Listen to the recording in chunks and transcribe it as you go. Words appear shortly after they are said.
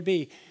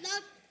be.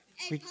 Look,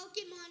 a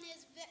Pokemon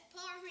is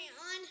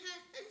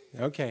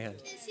Vaporeon. Okay.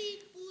 Is he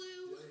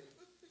blue?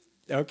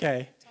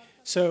 Okay.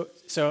 So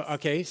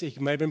he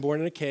might have been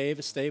born in a cave,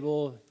 a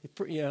stable.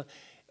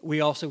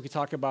 We also could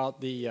talk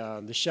about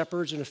the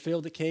shepherds in the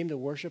field that came to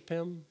worship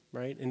him,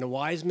 right? And the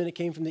wise men that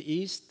came from the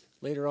east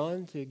later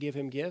on to give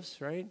him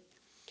gifts, right?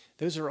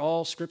 Those are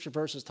all scripture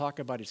verses talk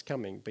about his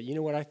coming. But you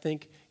know what I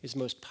think is the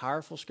most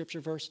powerful scripture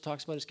verse that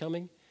talks about his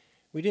coming?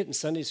 We did it in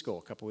Sunday school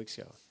a couple weeks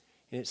ago.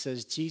 And it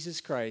says, Jesus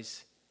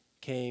Christ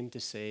came to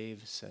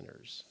save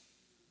sinners.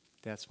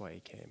 That's why he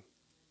came,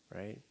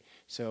 right?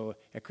 So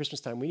at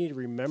Christmas time, we need to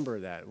remember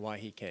that, why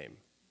he came,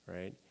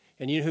 right?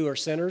 And you know who are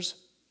sinners?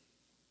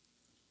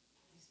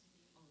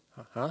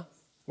 Huh?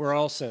 We're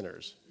all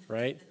sinners,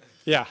 right?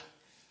 Yeah.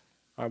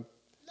 So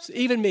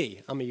even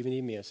me. I'm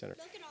even me a sinner.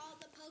 Look at all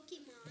the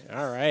Pokemon.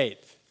 All right.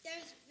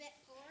 There's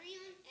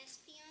Vaporeon,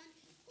 Espeon,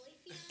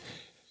 Glaceon,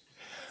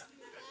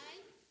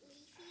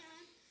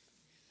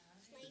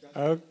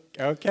 Leafeon.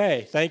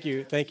 Okay. Thank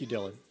you,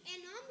 Dylan.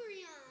 And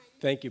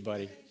Umbreon. Thank you,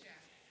 buddy.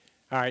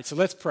 All right, so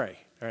let's pray.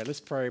 All right, let's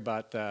pray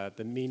about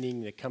the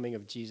meaning, the coming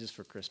of Jesus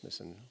for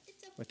Christmas and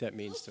what that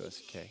means to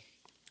us. Okay,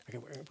 we're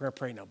going to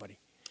pray now, buddy.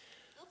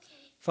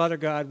 Father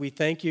God, we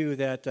thank you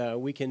that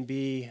we can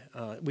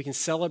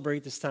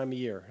celebrate this time of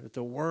year, that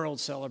the world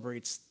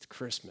celebrates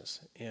Christmas.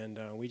 And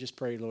we just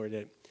pray, Lord,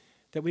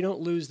 that we don't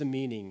lose the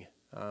meaning.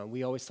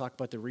 We always talk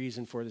about the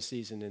reason for the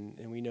season,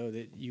 and we know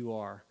that you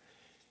are.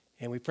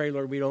 And we pray,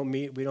 Lord, we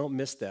don't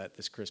miss that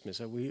this Christmas.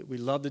 We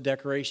love the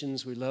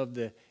decorations. We love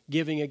the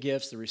giving of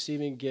gifts, the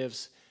receiving of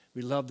gifts.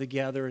 We love to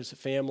gather as a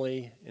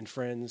family and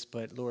friends.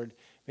 But, Lord,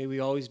 may we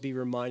always be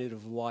reminded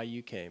of why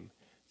you came,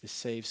 to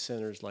save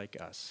sinners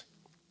like us.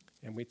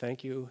 And we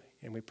thank you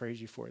and we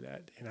praise you for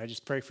that. And I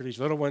just pray for these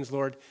little ones,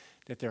 Lord,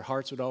 that their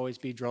hearts would always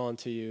be drawn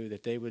to you,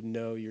 that they would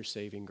know your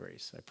saving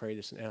grace. I pray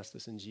this and ask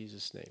this in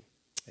Jesus' name.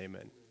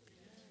 Amen.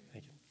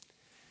 Thank you.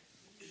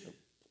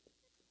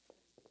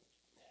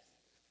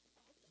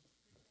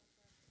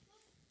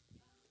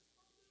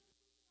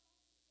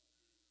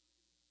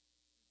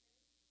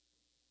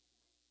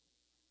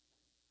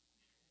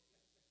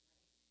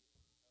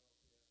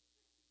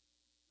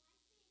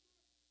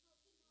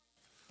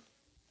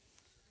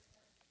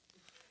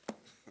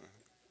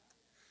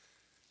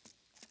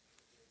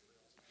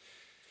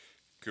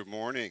 Good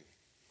morning.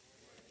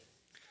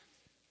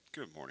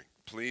 Good morning.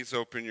 Please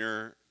open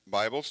your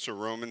Bibles to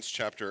Romans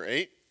chapter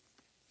 8.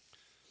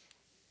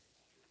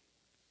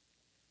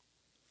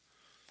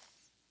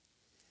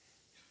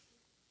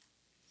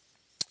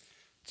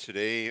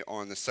 Today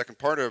on the second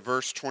part of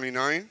verse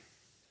 29.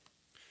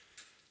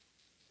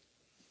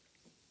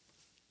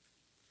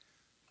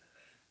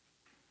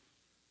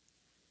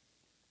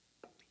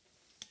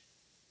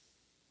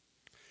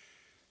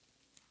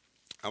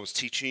 I was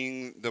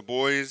teaching the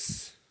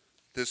boys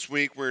this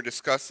week. We're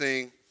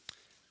discussing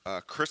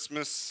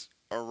Christmas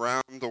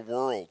around the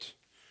world,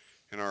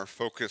 and our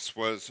focus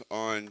was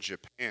on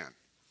Japan.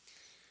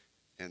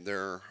 And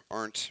there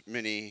aren't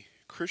many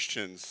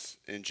Christians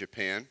in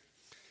Japan.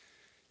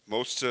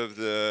 Most of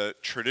the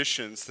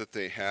traditions that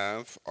they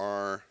have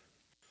are,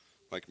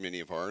 like many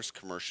of ours,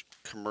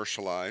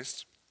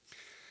 commercialized.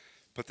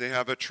 But they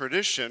have a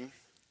tradition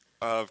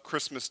of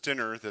Christmas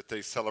dinner that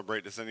they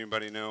celebrate. Does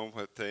anybody know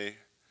what they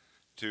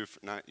do?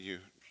 Not you,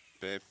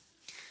 babe.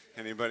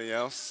 Anybody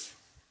else?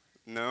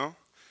 No?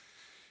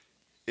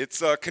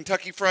 It's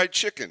Kentucky Fried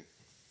Chicken.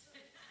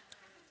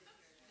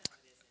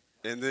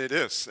 And it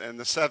is. In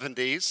the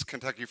 70s,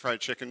 Kentucky Fried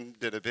Chicken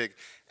did a big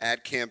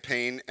ad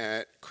campaign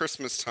at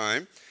Christmas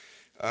time.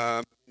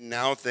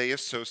 Now they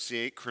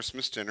associate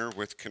Christmas dinner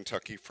with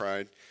Kentucky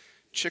Fried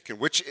Chicken,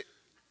 which,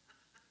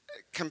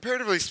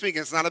 comparatively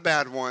speaking, is not a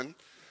bad one.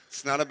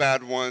 It's not a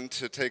bad one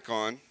to take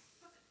on.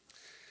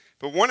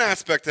 But one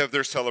aspect of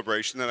their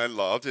celebration that I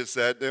loved is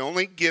that the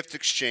only gift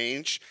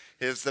exchange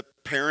is the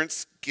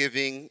parents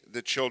giving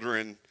the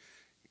children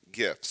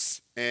gifts.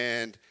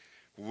 And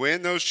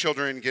when those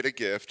children get a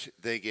gift,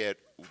 they get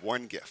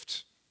one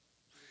gift.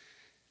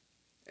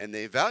 And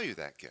they value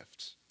that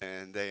gift.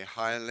 And they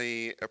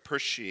highly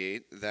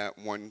appreciate that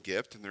one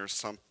gift. And there's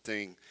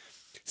something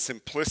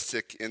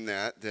simplistic in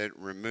that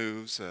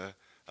removes a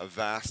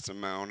vast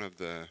amount of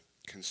the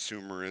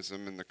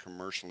consumerism and the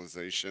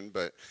commercialization.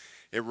 But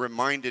it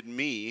reminded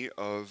me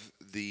of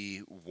the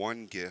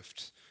one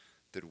gift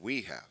that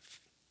we have.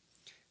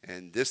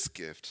 And this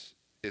gift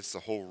is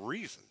the whole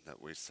reason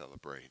that we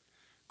celebrate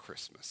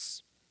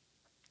Christmas.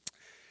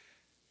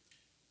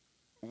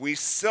 We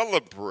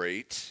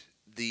celebrate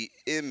the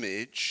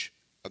image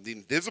of the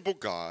invisible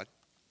God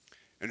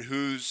in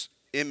whose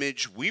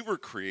image we were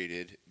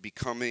created,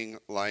 becoming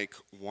like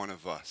one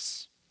of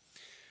us.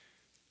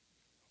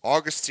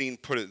 Augustine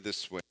put it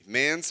this way: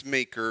 man's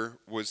maker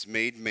was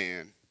made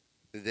man,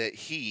 that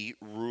he,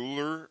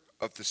 ruler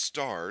of the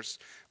stars,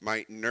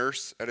 might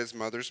nurse at his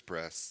mother's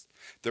breast.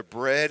 The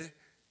bread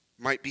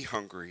might be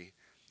hungry,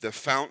 the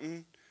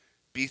fountain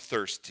be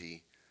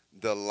thirsty,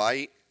 the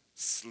light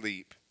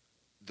sleep,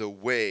 the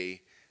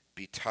way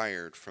be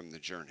tired from the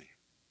journey.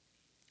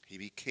 He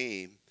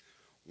became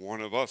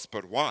one of us.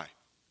 But why?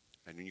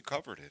 And you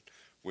covered it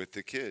with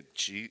the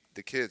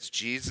kids.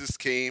 Jesus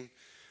came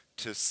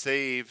to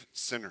save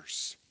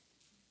sinners.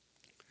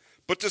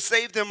 But to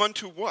save them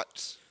unto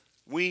what?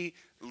 We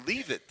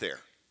leave it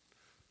there.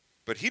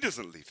 But he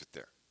doesn't leave it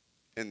there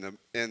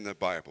in the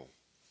Bible.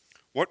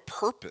 What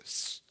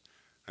purpose?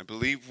 I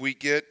believe we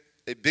get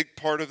a big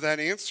part of that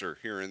answer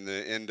here in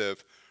the end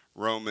of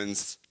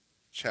Romans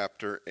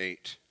chapter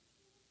 8.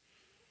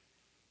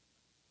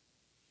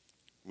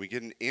 We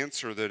get an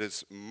answer that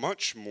is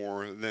much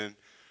more than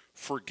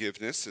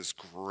forgiveness, as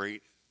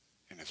great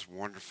and as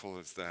wonderful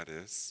as that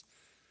is.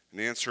 An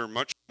answer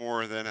much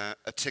more than a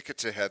ticket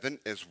to heaven,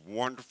 as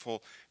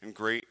wonderful and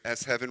great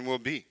as heaven will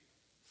be.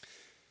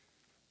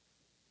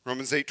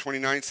 Romans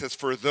 8:29 says,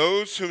 "For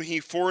those whom he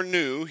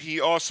foreknew, he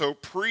also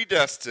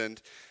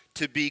predestined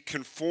to be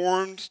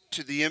conformed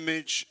to the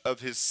image of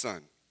his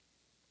Son,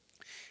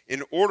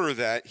 in order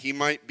that he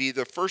might be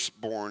the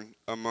firstborn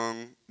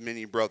among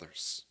many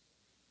brothers."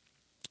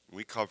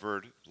 We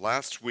covered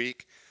last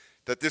week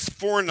that this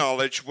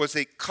foreknowledge was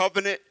a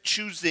covenant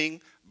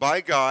choosing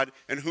by God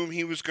and whom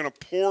he was going to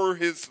pour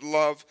his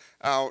love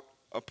out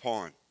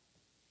upon.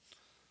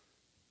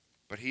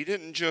 But he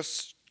didn't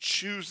just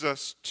choose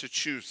us to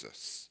choose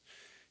us.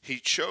 He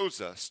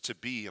chose us to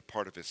be a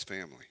part of his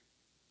family,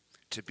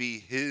 to be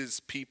his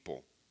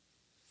people.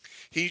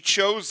 He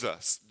chose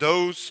us,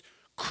 those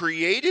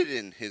created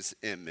in his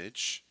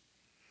image,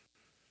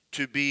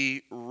 to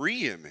be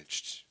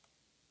re-imaged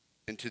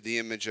into the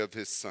image of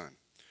his Son,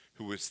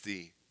 who is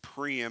the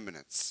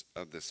preeminence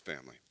of this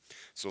family.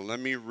 So let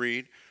me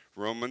read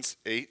Romans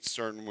 8,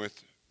 starting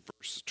with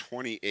verses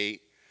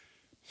 28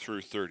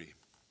 through 30.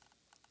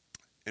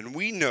 "And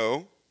we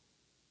know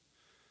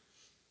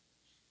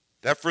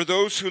that for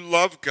those who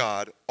love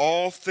God,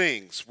 all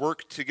things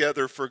work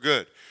together for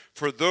good,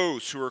 for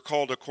those who are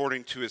called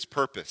according to his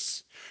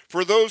purpose.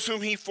 For those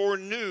whom he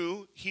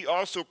foreknew, he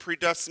also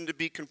predestined to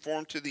be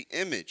conformed to the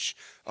image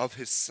of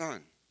his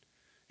Son,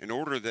 in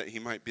order that he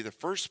might be the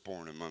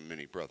firstborn among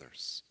many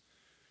brothers.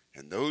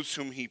 And those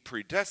whom he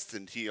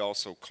predestined, he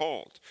also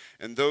called.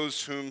 And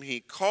those whom he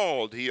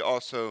called, he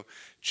also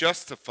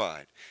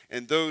justified.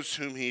 And those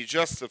whom he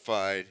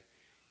justified,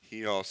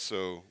 he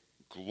also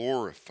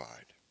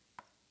glorified."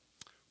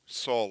 We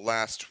saw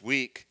last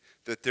week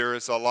that there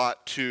is a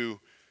lot to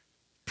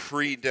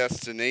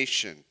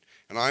predestination.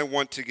 And I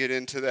want to get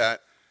into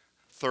that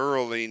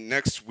thoroughly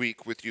next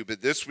week with you.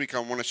 But this week I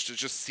want us to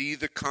just see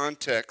the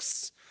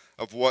context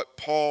of what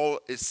Paul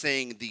is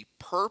saying the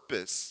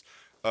purpose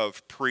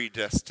of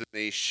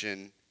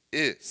predestination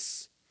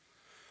is.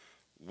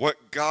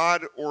 What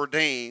God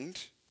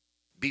ordained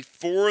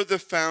before the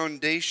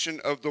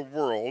foundation of the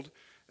world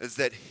is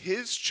that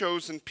his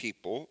chosen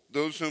people,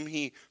 those whom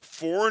he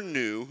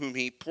foreknew, whom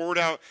he poured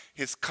out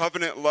his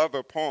covenant love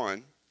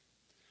upon,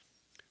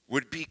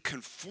 would be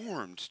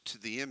conformed to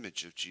the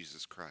image of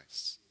Jesus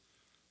Christ.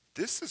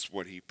 This is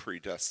what he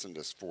predestined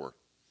us for.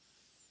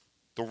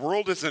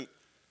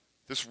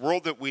 This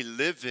world that we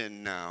live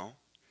in now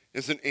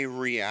isn't a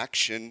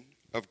reaction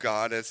of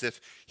God, as if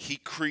he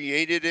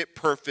created it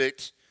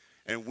perfect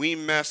and we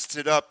messed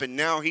it up, and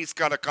now he's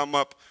got to come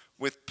up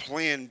with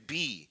plan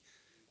B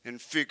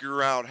and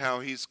figure out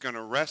how he's going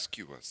to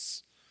rescue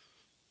us.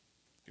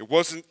 It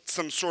wasn't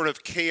some sort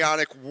of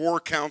chaotic war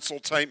council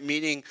type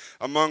meeting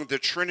among the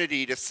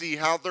Trinity to see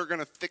how they're going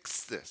to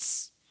fix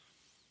this,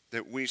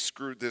 that we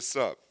screwed this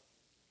up.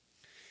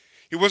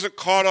 He wasn't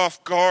caught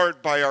off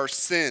guard by our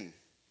sin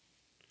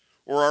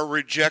or our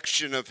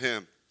rejection of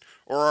him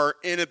or our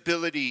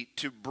inability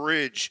to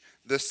bridge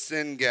the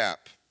sin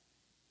gap.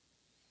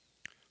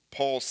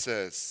 Paul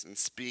says, in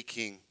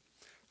speaking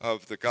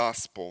of the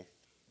gospel,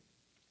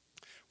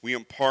 we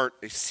impart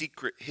a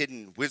secret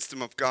hidden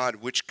wisdom of God,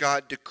 which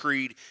God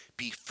decreed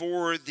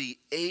before the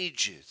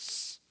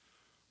ages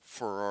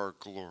for our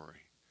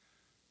glory.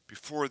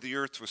 Before the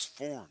earth was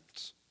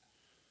formed,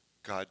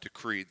 God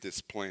decreed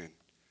this plan.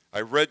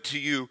 I read to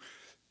you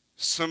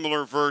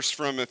similar verse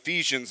from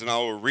Ephesians, and I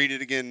will read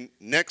it again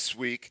next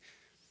week.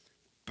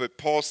 But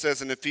Paul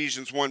says in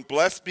Ephesians 1,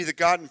 "Blessed be the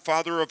God and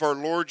Father of our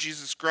Lord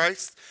Jesus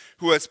Christ,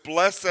 who has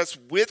blessed us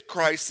with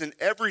Christ in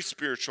every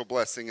spiritual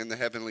blessing in the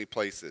heavenly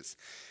places,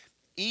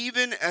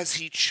 even as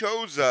he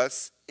chose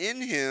us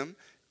in him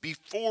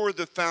before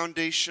the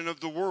foundation of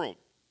the world."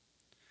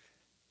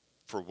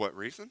 For what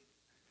reason?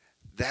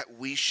 That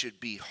we should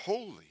be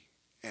holy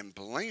and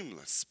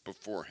blameless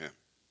before him.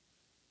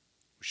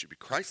 We should be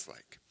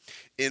Christ-like.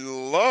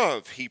 In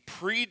love, he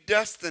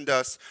predestined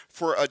us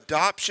for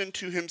adoption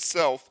to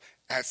himself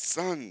as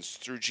sons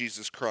through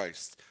Jesus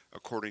Christ,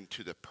 according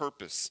to the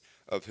purpose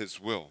of his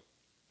will.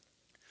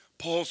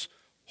 Paul's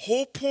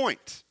whole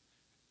point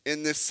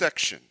in this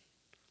section,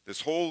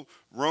 this whole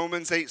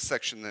Romans 8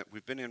 section that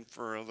we've been in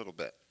for a little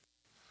bit,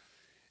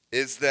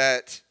 is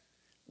that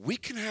we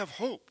can have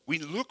hope. We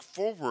look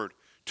forward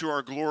to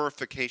our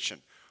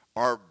glorification,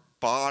 our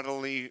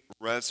bodily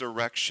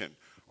resurrection,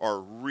 our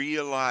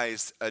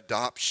realized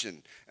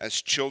adoption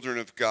as children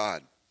of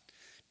God,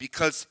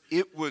 because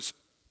it was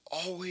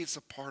always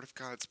a part of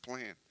God's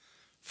plan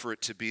for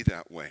it to be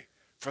that way.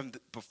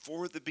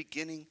 Before the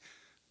beginning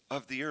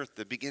of the earth,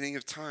 the beginning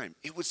of time,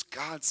 it was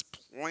God's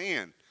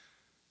plan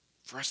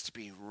for us to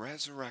be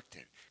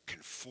resurrected,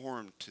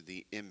 conformed to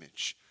the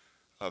image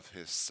of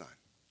his Son.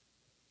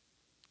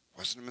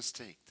 Wasn't a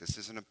mistake. This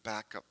isn't a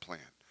backup plan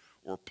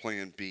or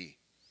plan B.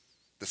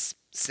 The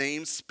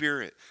same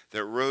Spirit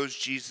that rose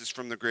Jesus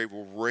from the grave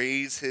will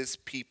raise his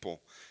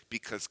people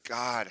because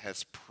God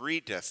has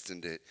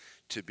predestined it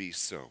to be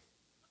so.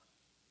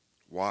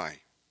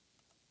 Why?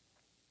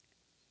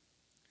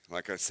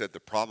 Like I said, the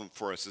problem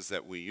for us is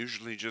that we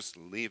usually just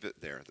leave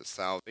it there, the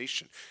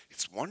salvation.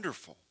 It's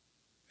wonderful.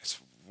 It's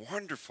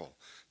wonderful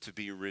to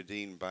be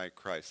redeemed by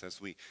Christ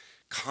as we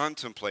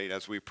contemplate,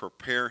 as we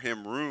prepare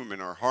him room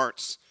in our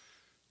hearts.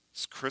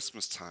 It's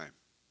Christmas time.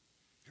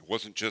 It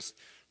wasn't just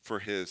for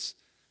his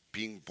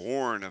being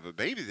born of a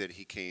baby that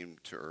he came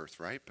to earth,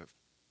 right? But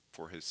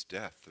for his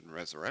death and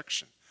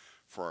resurrection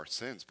for our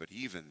sins. But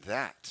even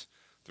that,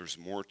 there's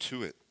more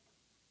to it.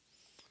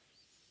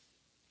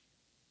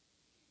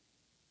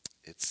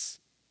 It's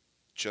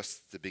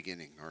just the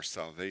beginning. Our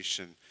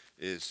salvation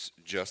is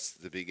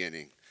just the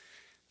beginning.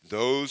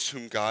 Those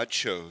whom God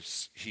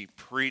chose, he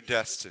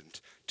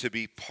predestined to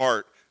be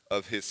part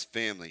of his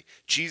family.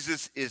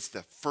 Jesus is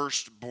the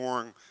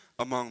firstborn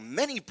among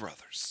many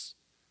brothers.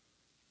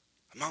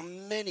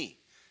 Among many,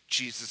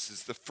 Jesus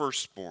is the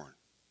firstborn.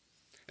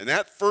 And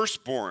that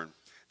firstborn,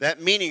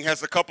 that meaning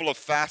has a couple of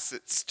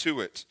facets to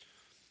it.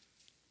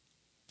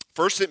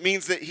 First, it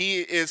means that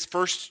he is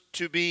first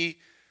to be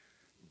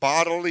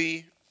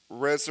bodily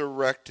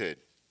resurrected.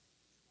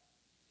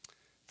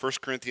 1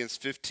 Corinthians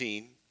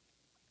 15,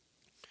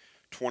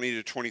 20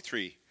 to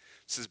 23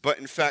 says, "But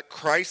in fact,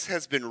 Christ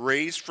has been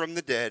raised from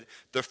the dead,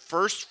 the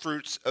first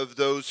fruits of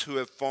those who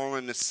have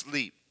fallen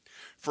asleep.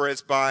 For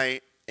as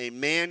by a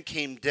man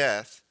came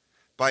death,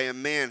 by a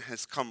man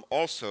has come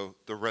also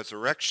the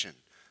resurrection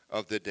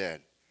of the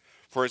dead.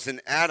 For as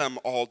in Adam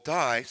all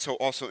die, so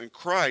also in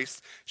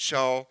Christ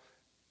shall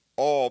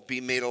all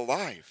be made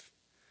alive.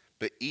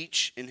 But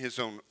each in his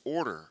own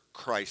order,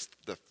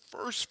 Christ the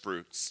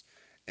firstfruits,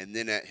 and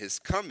then at his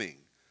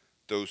coming,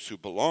 those who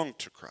belong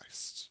to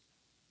Christ."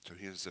 So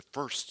he is the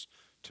first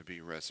to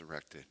be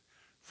resurrected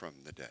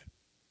from the dead.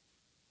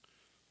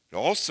 It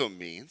also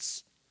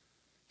means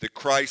that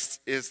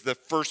Christ is the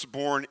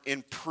firstborn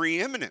in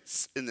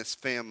preeminence in this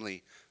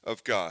family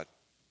of God.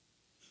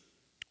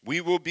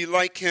 We will be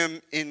like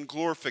him in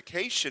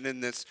glorification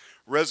in this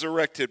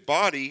resurrected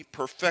body,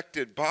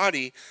 perfected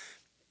body,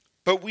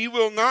 but we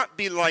will not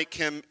be like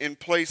him in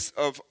place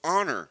of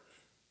honor.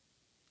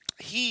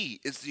 He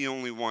is the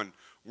only one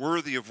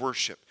worthy of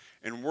worship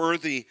and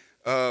worthy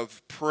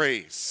of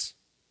praise.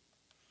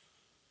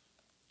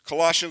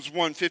 Colossians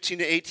 1, 15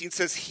 to 18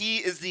 says,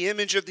 "He is the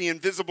image of the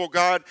invisible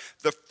God,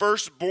 the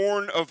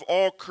firstborn of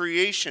all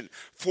creation.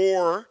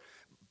 For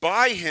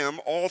by him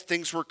all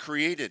things were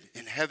created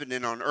in heaven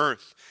and on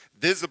earth,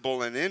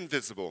 visible and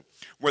invisible,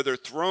 whether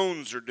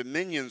thrones or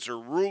dominions or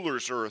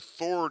rulers or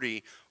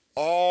authority,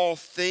 all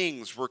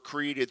things were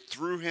created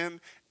through him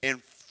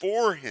and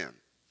for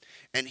him.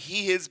 And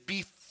he is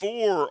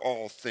before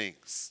all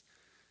things.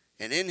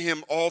 And in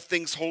him all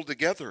things hold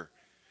together.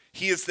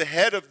 He is the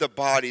head of the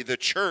body, the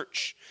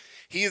church.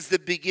 He is the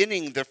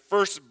beginning, the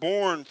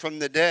firstborn from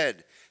the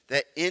dead,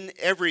 that in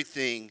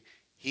everything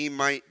he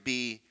might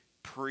be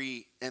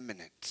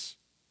preeminent."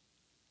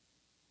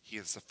 He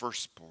is the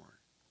firstborn.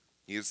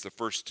 He is the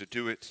first to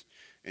do it,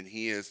 and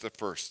he is the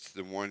first,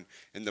 the one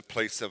in the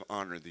place of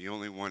honor, the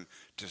only one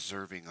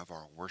deserving of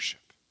our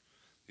worship,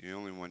 the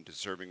only one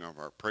deserving of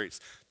our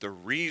praise, the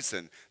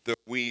reason that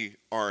we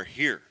are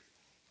here.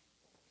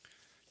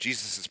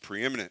 Jesus is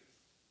preeminent.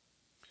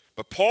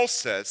 But Paul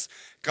says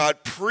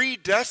God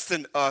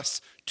predestined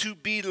us to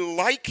be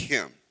like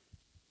him,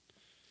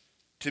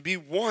 to be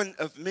one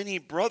of many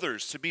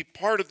brothers, to be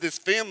part of this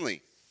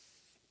family.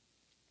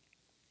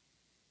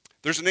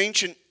 There's an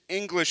ancient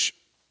English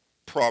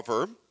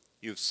proverb,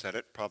 you've said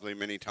it probably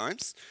many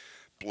times,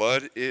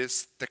 blood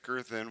is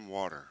thicker than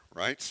water,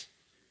 right?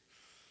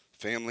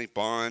 Family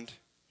bond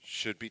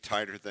should be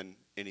tighter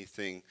than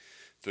anything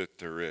that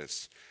there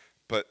is.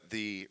 But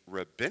the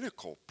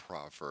rabbinical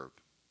proverb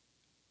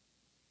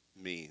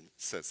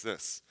says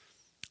this: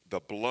 the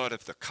blood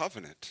of the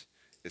covenant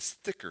is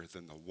thicker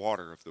than the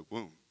water of the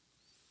womb.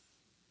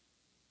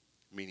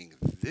 Meaning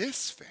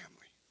this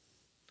family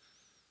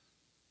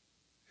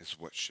is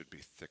what should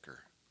be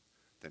thicker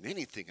than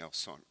anything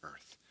else on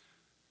earth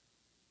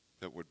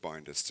that would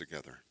bind us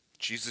together.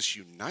 Jesus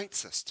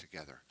unites us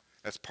together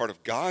as part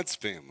of God's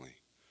family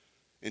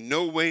in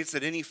no ways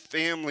that any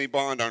family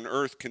bond on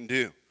earth can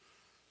do.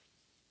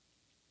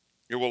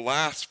 It will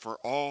last for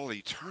all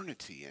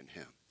eternity in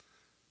him.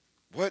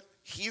 What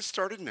he has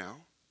started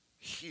now,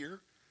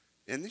 here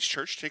in this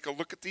church, take a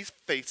look at these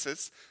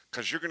faces,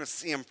 because you're going to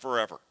see him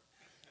forever.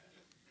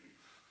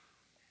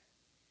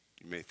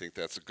 You may think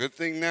that's a good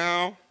thing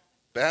now,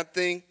 bad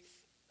thing.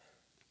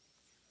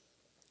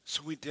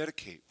 So we're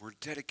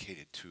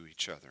dedicated to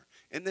each other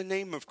in the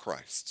name of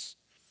Christ.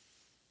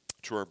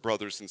 to our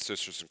brothers and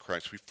sisters in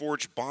Christ. We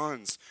forge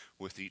bonds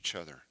with each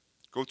other,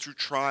 go through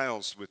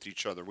trials with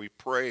each other. We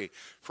pray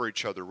for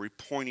each other. We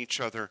point each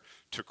other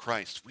to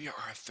Christ. We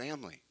are a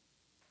family.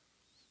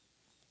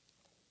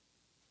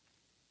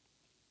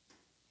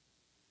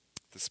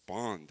 This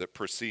bond that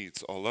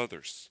precedes all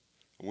others.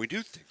 And we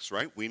do things,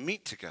 right? We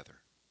meet together.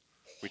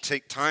 We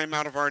take time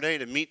out of our day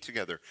to meet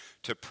together,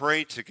 to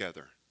pray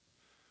together.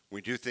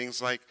 We do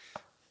things like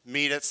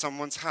meet at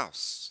someone's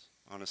house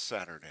on a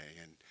Saturday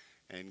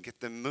and get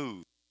them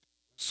moved.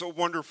 So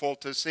wonderful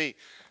to see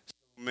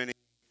so many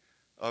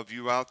of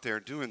you out there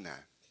doing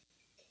that,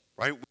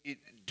 right? We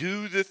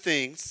do the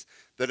things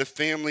that a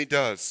family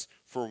does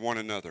for one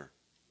another.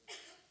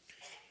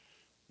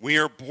 We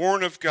are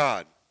born of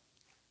God,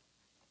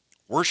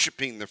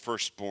 worshiping the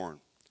firstborn,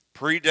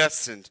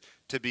 predestined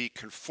to be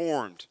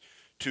conformed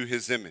to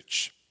his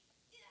image.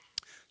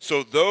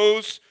 So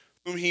those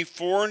whom he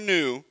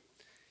foreknew,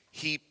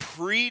 he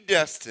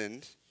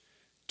predestined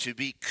to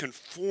be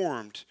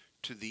conformed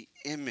to the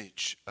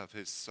image of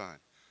his Son,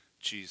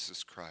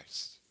 Jesus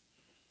Christ.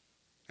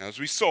 Now, as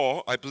we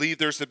saw, I believe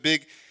there's a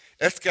big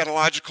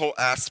eschatological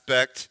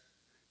aspect,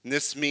 and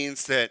this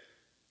means that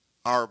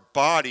our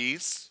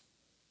bodies,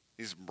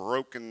 these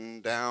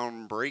breaking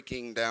down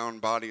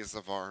bodies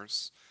of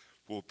ours,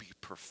 will be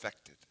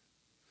perfected.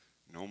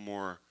 No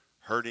more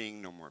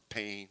hurting, no more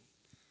pain.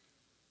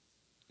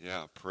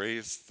 Yeah,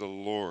 praise the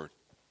Lord.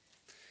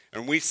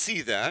 And we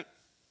see that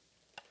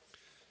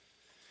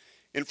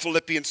in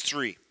Philippians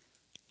 3,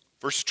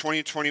 verse 20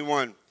 and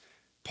 21.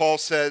 Paul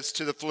says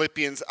to the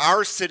Philippians,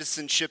 our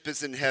citizenship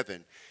is in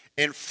heaven,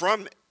 and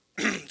from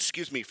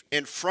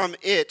and from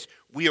it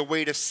we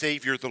await a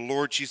Savior, the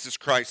Lord Jesus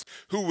Christ,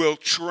 who will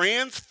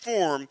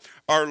transform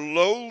our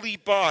lowly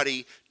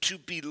body to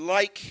be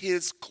like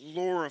his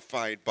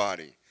glorified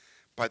body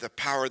by the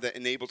power that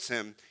enables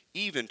him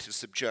even to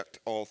subject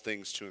all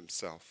things to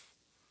himself.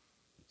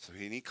 So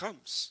he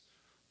comes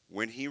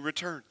when he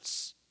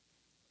returns.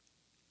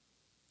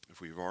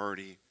 If we've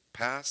already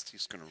passed,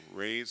 he's going to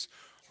raise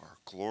our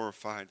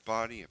glorified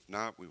body. If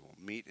not, we will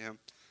meet him.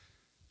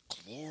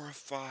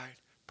 Glorified,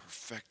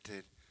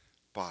 perfected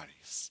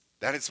bodies.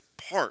 That is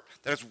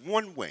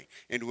one way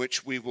in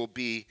which we will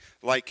be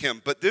like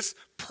him. But this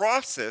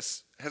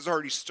process has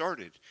already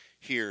started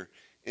here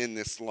in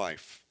this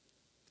life.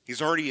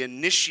 He's already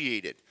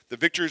initiated. The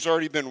victory has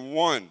already been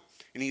won,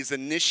 and he's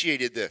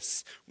initiated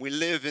this. We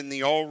live in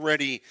the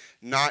already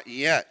not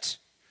yet.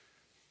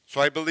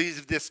 So I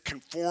believe this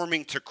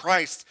conforming to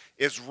Christ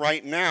is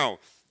right now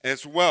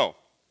as well.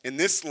 In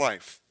this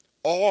life,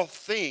 all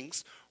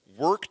things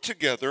work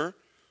together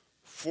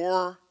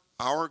for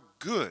our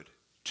good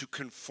to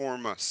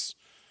conform us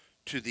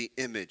to the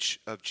image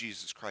of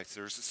Jesus Christ.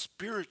 There's a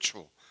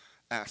spiritual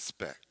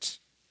aspect.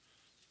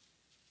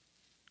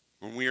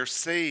 When we are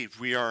saved,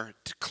 we are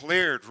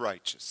declared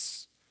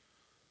righteous.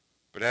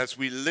 But as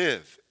we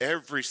live,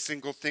 every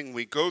single thing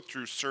we go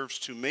through serves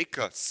to make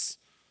us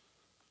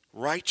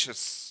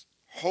righteous,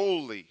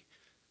 holy,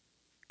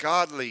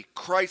 godly,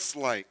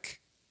 Christ-like,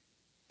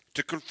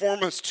 to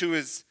conform us to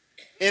his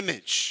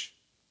image,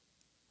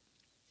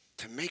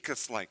 to make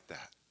us like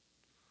that.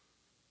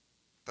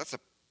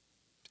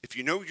 If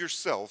you know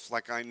yourself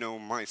like I know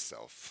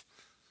myself,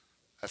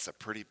 that's a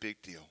pretty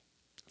big deal.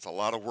 It's a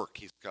lot of work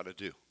he's got to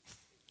do.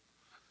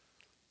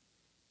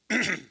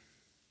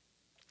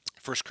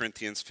 1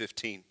 Corinthians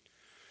 15,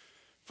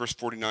 verse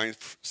 49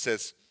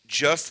 says,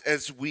 just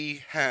as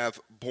we have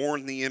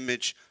borne the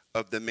image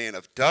of the man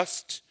of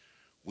dust,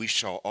 we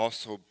shall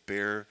also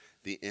bear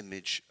the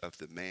image of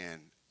the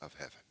man of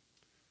heaven.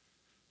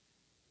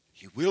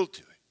 He will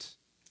do it.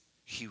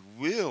 He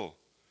will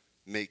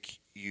make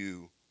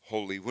you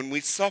holy. When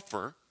we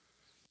suffer,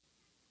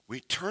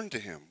 we turn to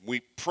him. We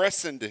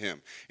press into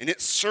him. And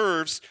it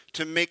serves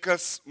to make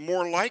us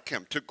more like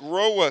him, to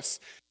grow us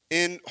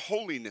in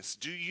holiness.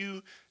 Do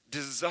you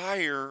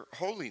desire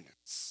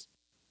holiness?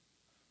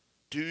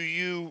 Do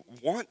you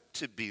want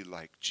to be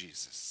like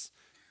Jesus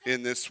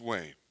in this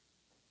way?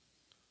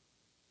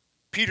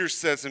 Peter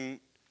says in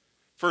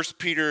 1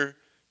 Peter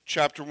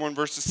chapter 1,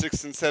 verses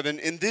 6 and 7,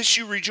 in this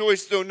you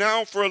rejoice, though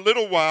now for a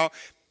little while,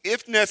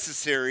 if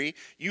necessary,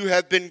 you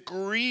have been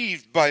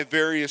grieved by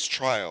various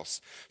trials,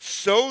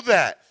 so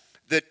that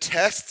the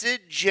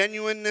tested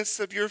genuineness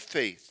of your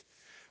faith,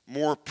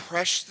 more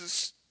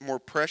precious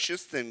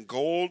than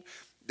gold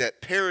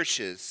that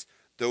perishes,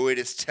 though it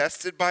is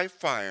tested by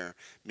fire,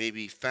 may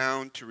be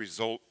found to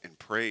result in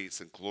praise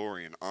and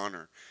glory and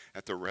honor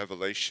at the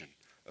revelation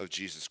of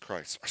Jesus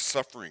Christ. Our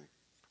suffering,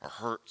 our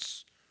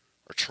hurts,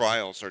 our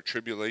trials, our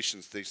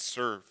tribulations, they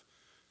serve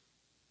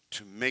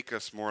to make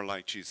us more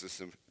like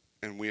Jesus,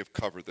 and we have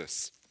covered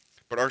this.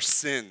 But our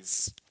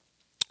sins,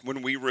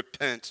 when we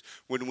repent,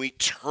 when we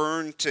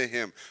turn to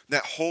him,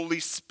 that Holy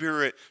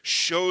Spirit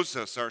shows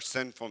us our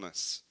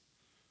sinfulness,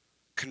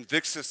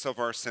 convicts us of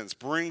our sins,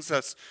 brings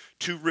us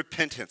to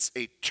repentance,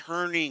 a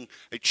turning,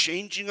 a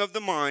changing of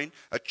the mind,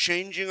 a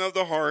changing of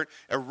the heart,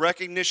 a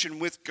recognition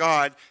with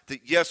God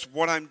that yes,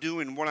 what I'm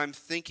doing, what I'm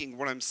thinking,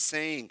 what I'm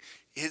saying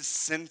is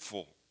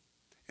sinful.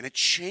 and a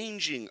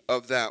changing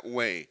of that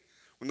way.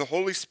 When the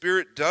Holy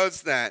Spirit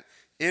does that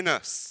in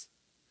us,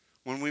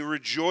 when we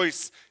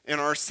rejoice in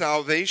our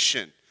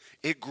salvation,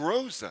 it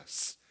grows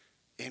us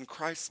in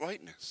Christ's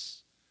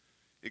likeness.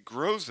 It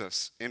grows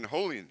us in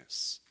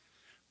holiness.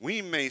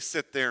 We may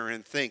sit there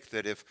and think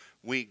that if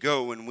we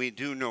go and we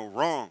do no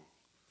wrong,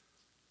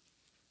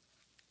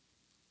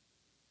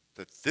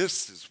 that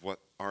this is what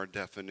our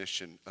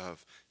definition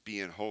of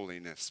being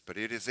holiness. But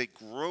it is a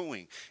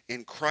growing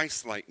in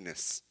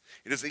Christ-likeness.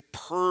 It is a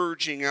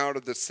purging out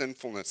of the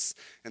sinfulness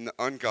and the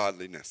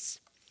ungodliness.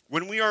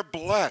 When we are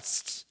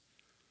blessed,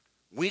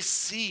 we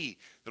see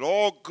that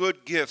all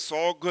good gifts,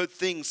 all good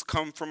things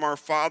come from our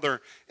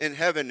Father in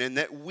heaven, and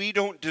that we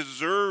don't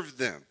deserve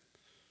them.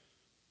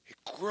 It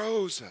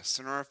grows us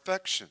in our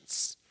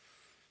affections,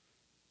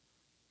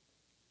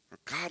 our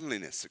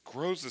godliness. It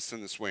grows us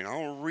in this way. And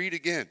I'll read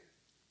again.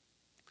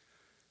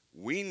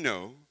 We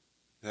know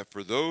that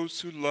for those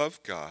who love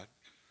God,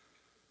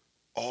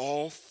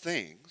 all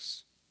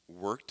things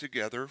work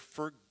together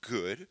for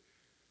good.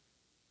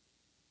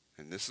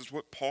 And this is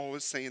what Paul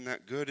is saying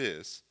that good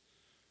is.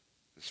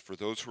 It's for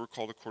those who are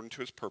called according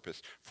to his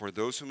purpose. For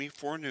those whom he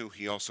foreknew,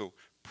 he also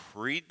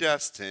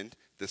predestined.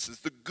 This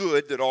is the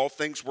good that all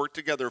things work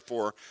together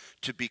for,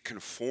 to be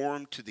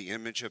conformed to the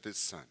image of his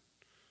Son.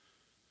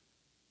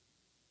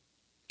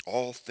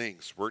 All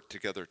things work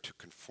together to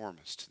conform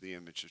us to the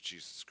image of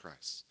Jesus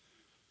Christ.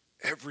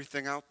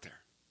 Everything out there.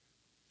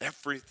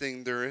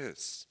 Everything there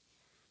is.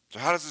 So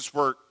how does this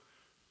work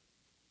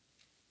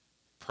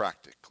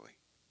practically?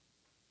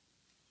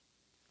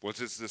 What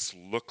does this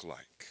look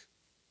like?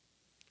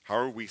 How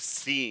are we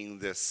seeing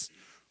this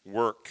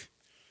work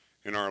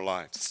in our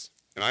lives?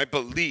 And I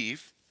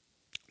believe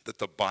that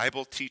the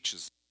Bible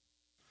teaches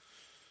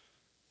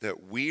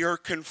that we are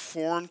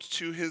conformed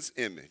to his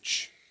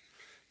image,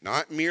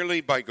 not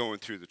merely by going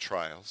through the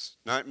trials,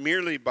 not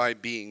merely by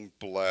being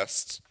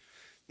blessed,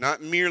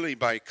 not merely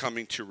by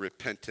coming to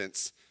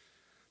repentance,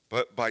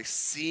 but by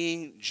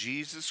seeing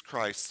Jesus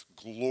Christ's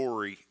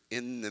glory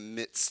in the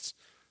midst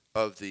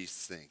of these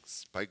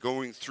things, by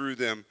going through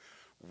them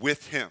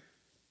with him.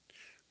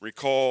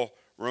 Recall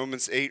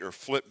Romans 8, or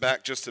flip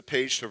back just a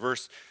page to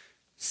verse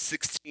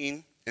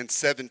 16 and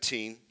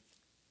 17.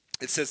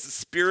 It says, the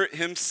Spirit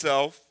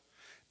himself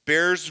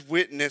bears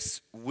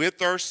witness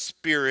with our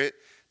spirit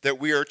that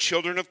we are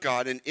children of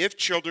God, and if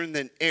children,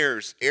 then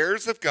heirs,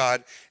 heirs of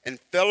God, and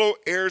fellow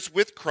heirs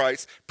with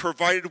Christ,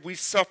 provided we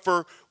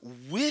suffer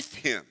with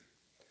him,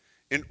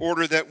 in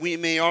order that we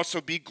may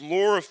also be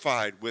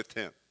glorified with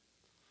him.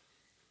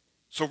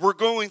 So we're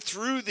going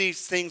through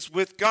these things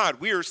with God.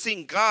 We are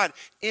seeing God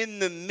in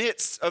the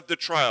midst of the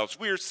trials.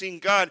 We are seeing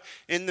God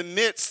in the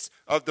midst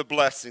of the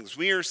blessings.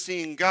 We are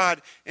seeing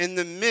God in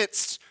the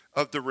midst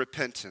of the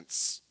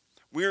repentance.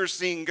 We are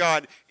seeing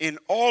God in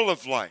all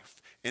of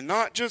life, and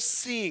not just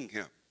seeing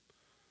him.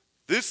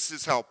 This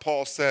is how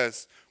Paul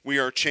says we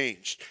are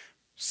changed.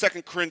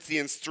 2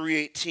 Corinthians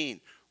 3:18.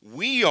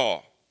 We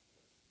all,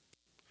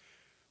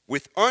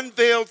 with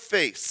unveiled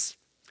face,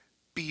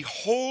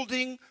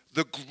 beholding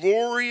the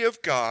glory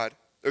of God,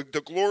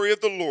 the glory of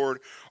the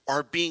Lord,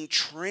 are being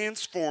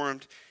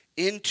transformed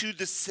into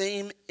the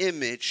same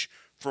image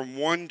from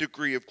one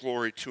degree of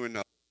glory to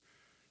another.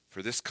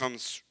 For this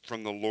comes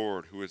from the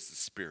Lord, who is the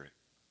Spirit.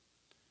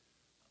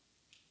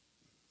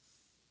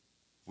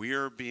 We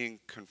are being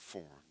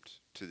conformed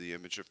to the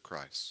image of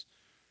Christ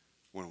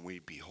when we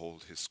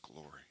behold his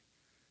glory.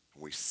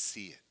 We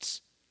see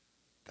it.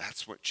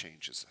 That's what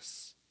changes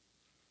us.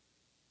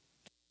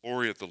 The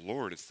glory of the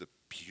Lord is the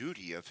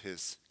beauty of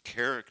his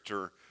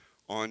character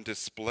on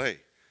display.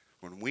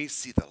 When we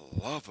see the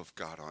love of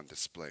God on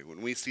display,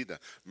 when we see the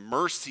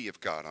mercy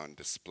of God on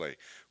display,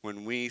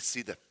 when we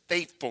see the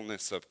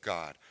faithfulness of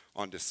God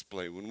on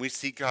display, when we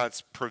see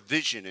God's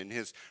provision and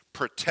his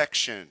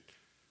protection,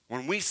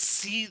 when we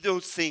see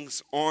those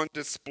things on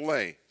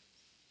display,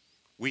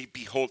 we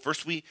behold.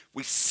 First, we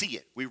see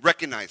it. We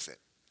recognize it.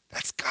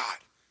 That's God.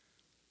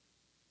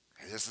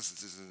 This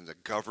isn't the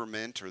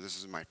government, or this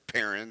isn't my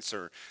parents,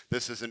 or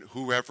this isn't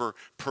whoever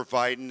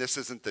providing. This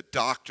isn't the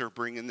doctor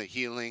bringing the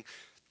healing.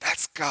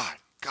 That's God.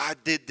 God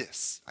did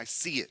this. I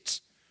see it.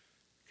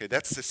 Okay,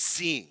 that's the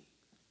seeing.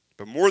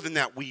 But more than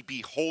that, we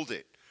behold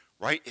it,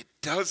 right? It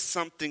does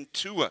something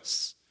to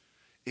us.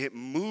 It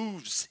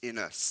moves in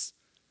us.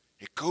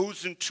 It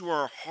goes into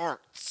our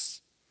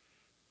hearts.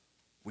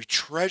 We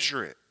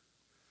treasure it,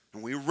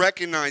 and we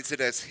recognize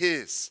it as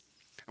his,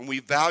 and we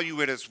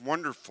value it as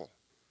wonderful.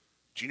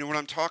 Do you know what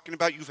I'm talking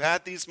about? You've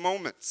had these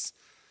moments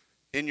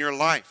in your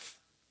life.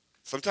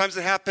 Sometimes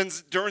it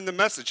happens during the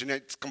message, and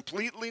it's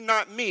completely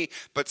not me,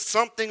 but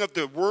something of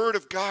the Word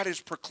of God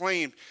is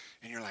proclaimed,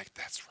 and you're like,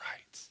 that's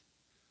right.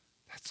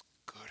 That's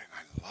good, and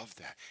I love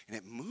that. And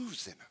it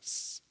moves in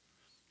us.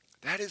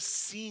 That is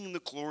seeing the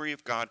glory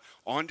of God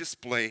on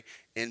display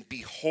and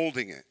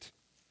beholding it.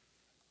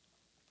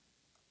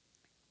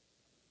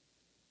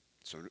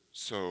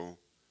 So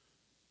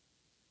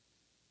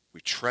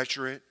we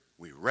treasure it.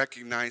 We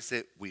recognize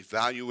it. We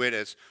value it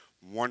as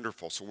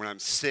wonderful. So when I'm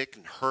sick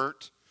and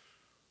hurt,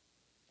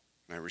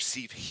 and I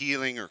receive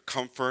healing or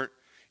comfort,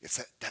 it's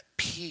that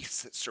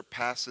peace that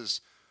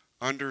surpasses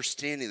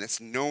understanding.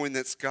 That's knowing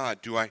that's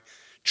God. Do I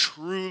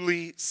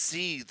truly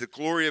see the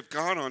glory of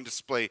God on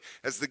display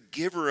as the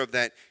giver of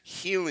that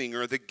healing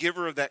or the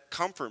giver of that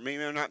comfort?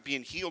 Maybe I'm not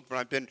being healed, but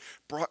I've been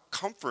brought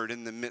comfort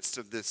in the midst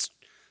of this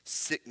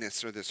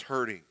sickness or this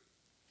hurting.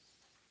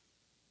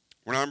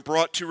 When I'm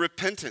brought to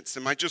repentance,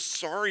 am I just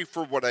sorry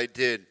for what I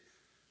did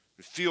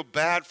and feel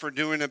bad for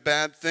doing a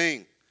bad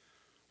thing?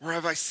 Or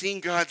have I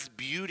seen God's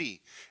beauty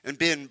and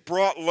been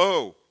brought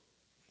low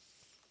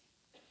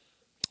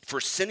for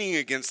sinning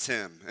against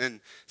him and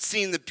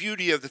seen the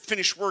beauty of the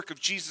finished work of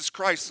Jesus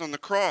Christ on the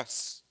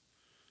cross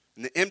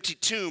and the empty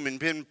tomb and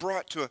been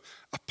brought to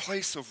a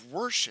place of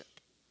worship?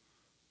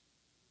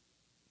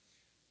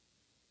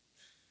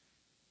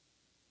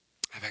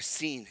 Have I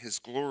seen his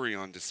glory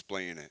on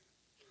display in it?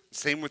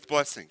 Same with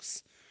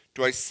blessings.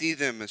 Do I see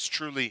them as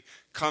truly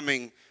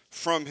coming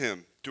from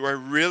him? Do I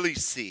really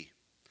see?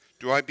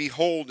 Do I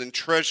behold and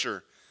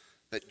treasure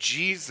that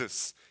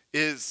Jesus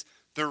is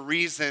the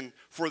reason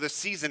for the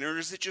season? Or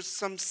is it just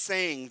some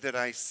saying that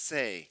I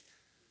say?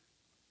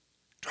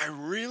 Do I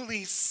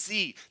really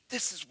see?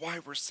 This is why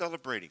we're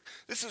celebrating.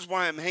 This is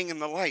why I'm hanging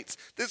the lights.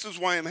 This is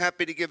why I'm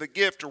happy to give a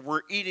gift or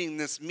we're eating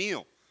this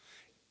meal.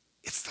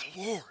 It's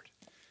the Lord.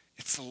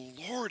 It's the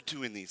Lord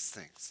doing these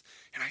things.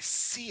 And I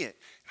see it.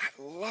 And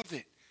I love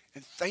it.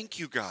 And thank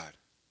you, God.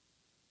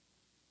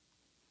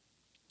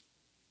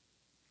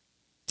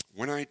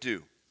 When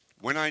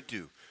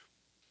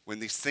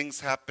these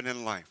things happen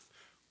in life,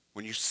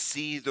 when you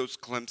see those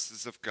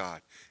glimpses of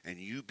God and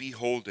you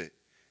behold it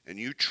and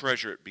you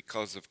treasure it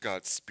because of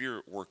God's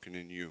Spirit working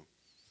in you,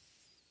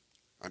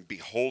 I'm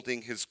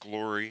beholding his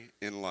glory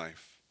in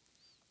life,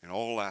 in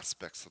all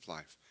aspects of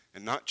life,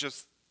 and not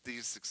just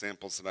these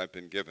examples that I've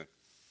been given.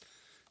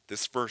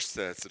 This verse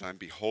says that I'm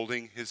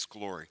beholding his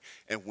glory,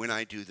 and when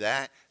I do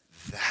that,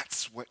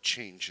 that's what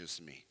changes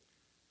me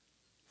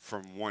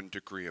from one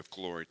degree of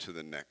glory to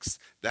the next.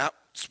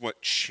 That's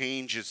what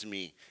changes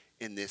me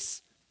in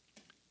this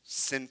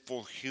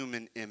sinful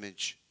human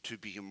image to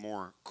be a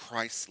more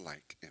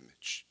Christ-like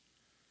image.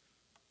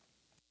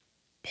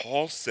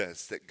 Paul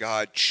says that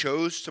God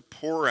chose to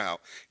pour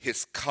out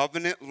his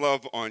covenant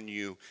love on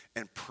you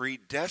and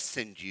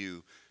predestined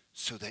you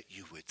so that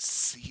you would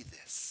see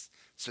this,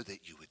 so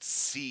that you would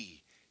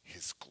see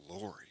his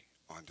glory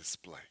on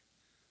display.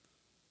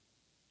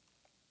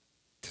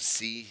 To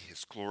see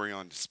his glory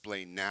on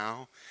display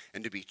now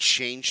and to be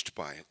changed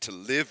by it, to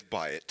live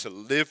by it, to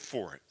live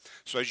for it.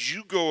 So as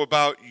you go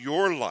about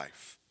your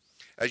life,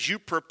 as you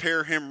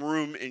prepare him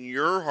room in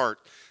your heart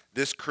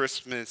this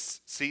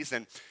Christmas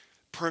season,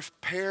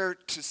 prepare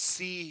to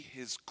see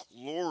his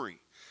glory.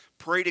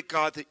 Pray to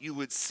God that you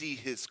would see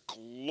his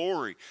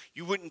glory.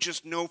 You wouldn't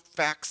just know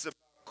facts about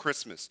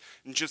Christmas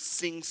and just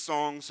sing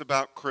songs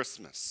about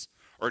Christmas,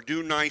 or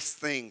do nice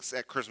things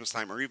at Christmas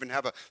time, or even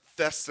have a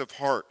festive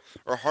heart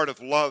or a heart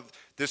of love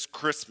this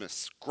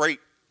Christmas. Great,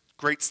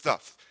 great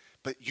stuff.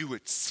 But you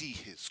would see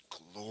his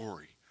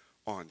glory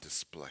on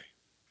display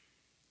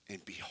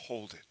and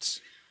behold it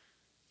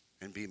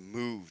and be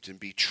moved and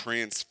be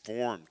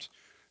transformed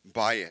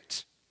by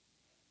it.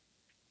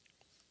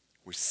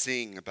 We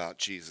sing about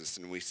Jesus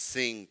and we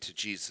sing to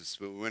Jesus,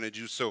 but we want to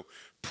do so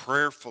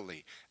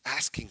prayerfully,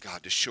 asking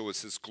God to show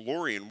us his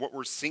glory in what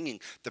we're singing,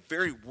 the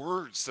very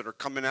words that are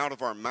coming out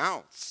of our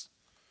mouths.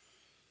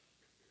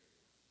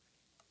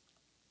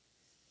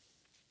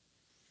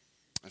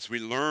 As we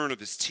learn of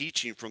his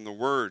teaching from the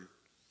word,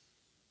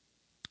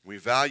 we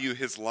value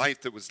his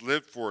life that was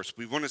lived for us.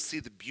 We want to see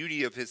the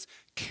beauty of his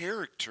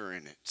character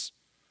in it.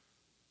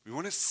 We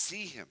want to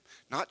see him,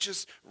 not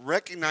just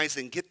recognize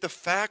and get the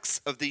facts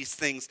of these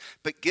things,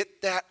 but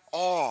get that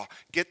awe,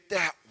 get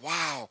that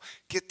wow,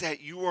 get that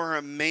you are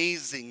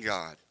amazing,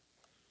 God.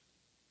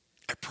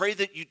 I pray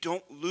that you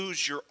don't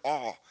lose your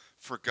awe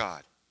for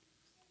God.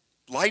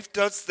 Life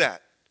does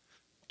that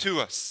to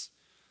us.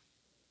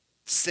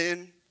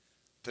 Sin,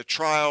 the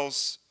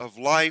trials of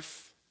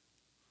life,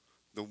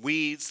 the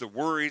weeds, the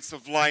worries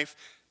of life,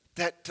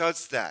 that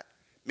does that.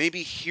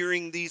 Maybe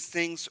hearing these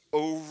things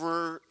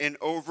over and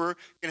over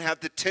can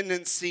have the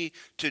tendency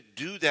to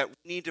do that. We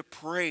need to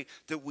pray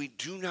that we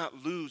do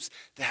not lose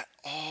that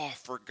awe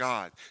for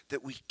God,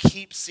 that we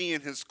keep seeing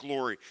his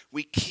glory.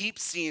 We keep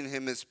seeing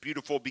him as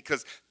beautiful,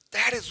 because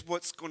that is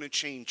what's going to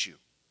change you.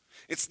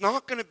 It's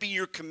not going to be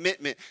your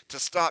commitment to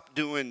stop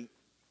doing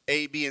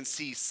A, B, and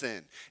C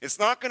sin. It's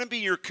not going to be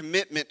your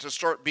commitment to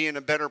start being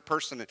a better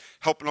person and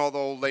helping all the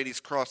old ladies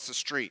cross the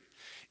street.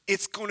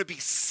 It's going to be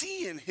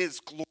seeing his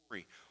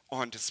glory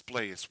on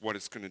display is what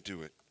is going to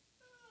do it.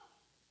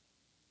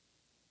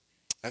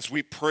 As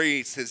we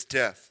praise his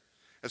death,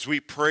 as we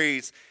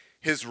praise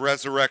his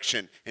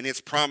resurrection and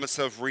his promise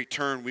of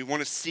return, we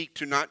want to seek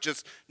to not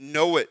just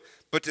know it,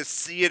 but to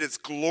see it as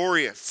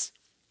glorious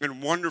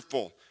and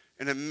wonderful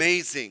and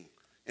amazing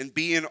and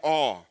be in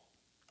awe.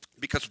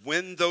 Because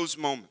when those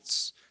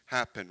moments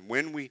happen,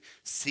 when we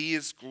see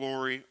his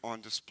glory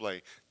on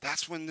display,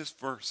 that's when this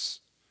verse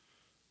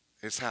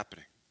is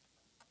happening.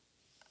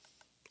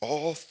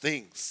 All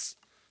things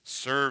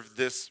serve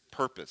this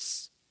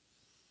purpose.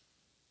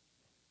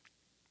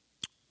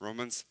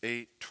 Romans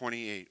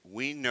 8:28.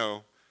 We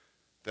know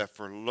that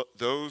for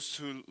those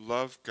who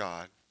love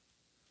God,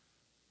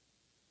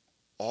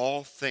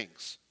 all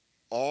things,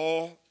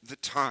 all the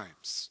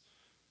times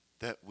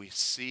that we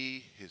see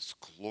his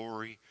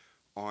glory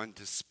on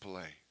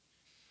display,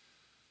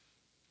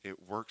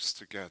 it works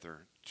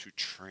together to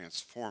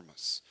transform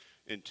us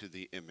into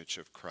the image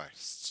of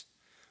Christ.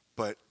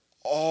 But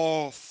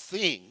all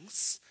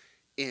things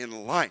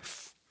in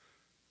life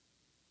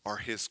are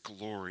his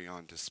glory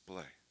on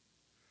display.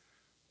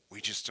 We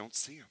just don't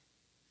see them.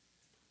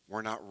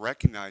 We're not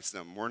recognizing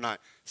them. We're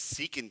not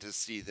seeking to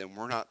see them.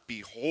 We're not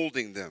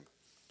beholding them.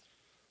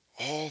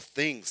 All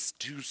things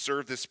do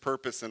serve this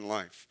purpose in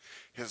life.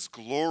 His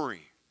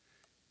glory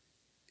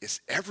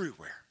is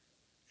everywhere.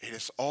 It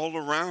is all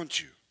around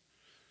you.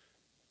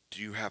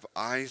 Do you have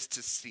eyes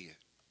to see it?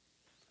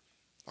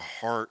 A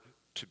heart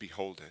to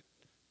behold it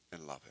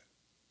and love it?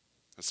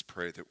 Let's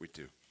pray that we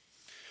do.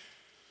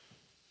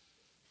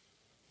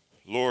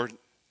 Lord,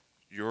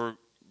 your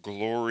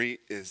glory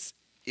is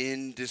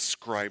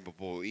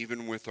indescribable,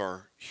 even with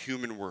our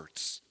human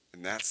words.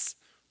 And that's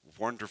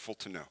wonderful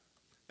to know.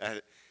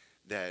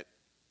 That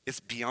it's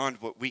beyond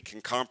what we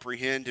can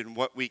comprehend and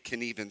what we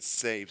can even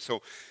say.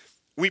 So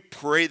we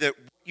pray that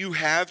what you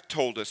have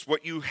told us,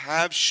 what you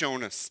have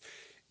shown us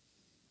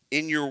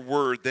in your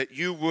word, that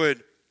you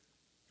would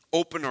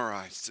open our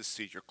eyes to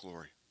see your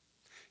glory.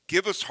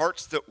 Give us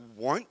hearts that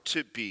want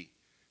to be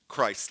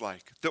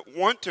Christ-like, that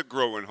want to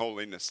grow in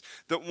holiness,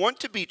 that want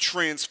to be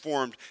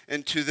transformed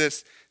into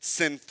this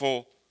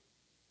sinful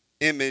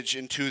image,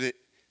 into the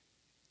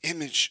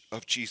image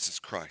of Jesus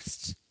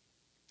Christ,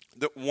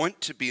 that want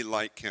to be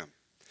like him.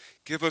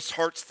 Give us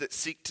hearts that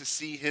seek to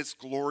see his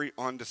glory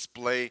on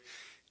display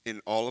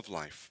in all of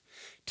life,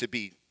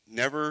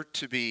 never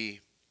to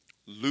be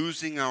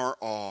losing our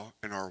awe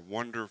and our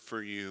wonder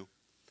for you,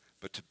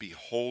 but to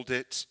behold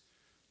it,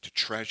 to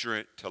treasure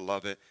it, to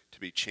love it, to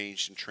be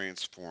changed and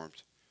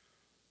transformed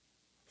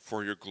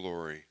for your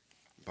glory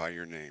by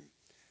your name.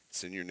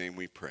 It's in your name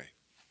we pray.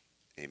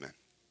 Amen.